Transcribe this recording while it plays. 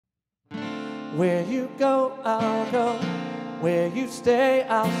Where you go, I'll go. Where you stay,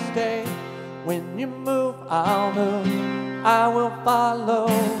 I'll stay. When you move, I'll move. I will follow.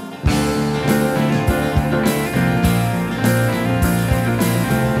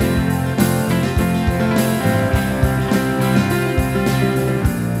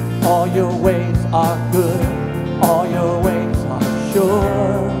 All your ways are good, all your ways are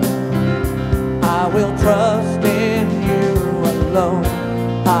sure. I will trust in you alone,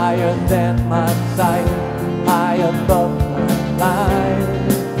 higher than my sight, high above my life.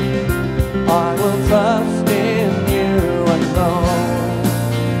 I will trust in you alone.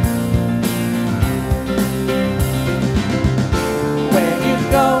 Where you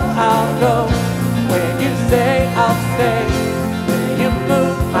go, I'll go. Where you stay, I'll stay. Where you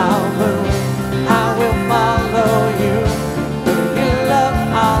move, I'll move. I will follow you. Where you love,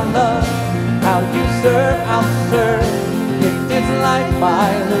 I'll love. How you serve, I'll serve. If this life I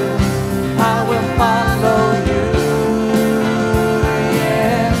lose, I will follow you.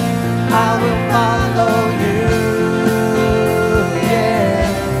 Yeah, I will follow you. Yeah.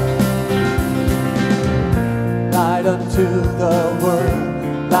 Light unto the world,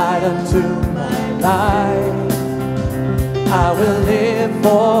 light unto my life. I will live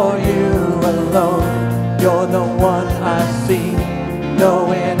for you alone. You're the one I see,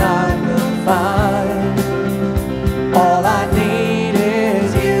 knowing I will find. All I need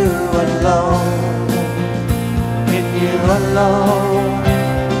is you alone, in you alone.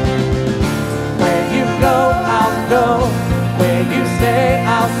 Where you go, I'll go. Where you stay,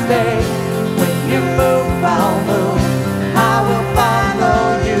 I'll stay. When you move, I'll move. I will follow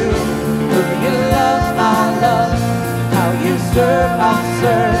you. Who you love, I'll love. How you serve, I'll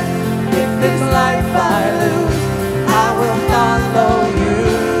serve. If this life I lose, I will follow you.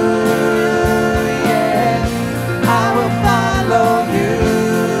 Yeah, I will follow you.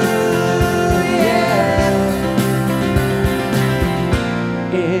 Yeah.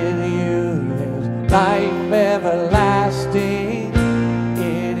 In you lives life everlasting.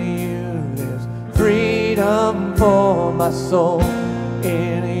 In you lives freedom for my soul.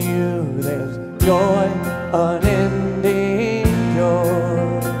 In you lives joy unending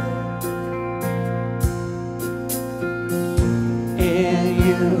joy. In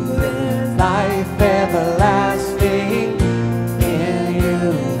you lives life everlasting. In you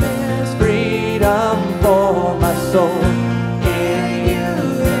lives freedom for my soul. In you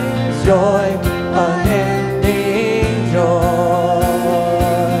lives joy unending joy.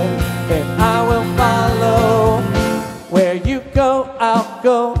 And I will follow. Where you go, I'll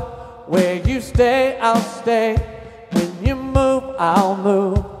go. Where you stay, I'll stay. When you move, I'll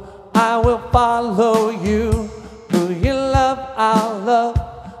move. I will follow you. Who you love, I'll love.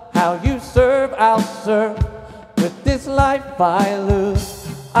 How you serve, I'll serve. With this life I lose,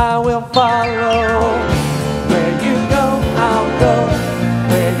 I will follow. Where you go, I'll go.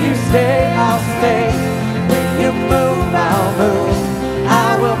 Where you stay, I'll stay. When you move, I'll move.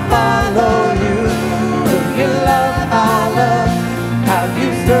 I will follow you. Who you love, I'll love. How you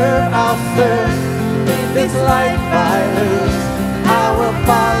serve, I'll serve. In this life I lose, I will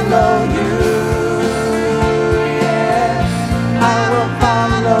follow you. Yeah, I will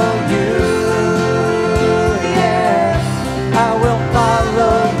follow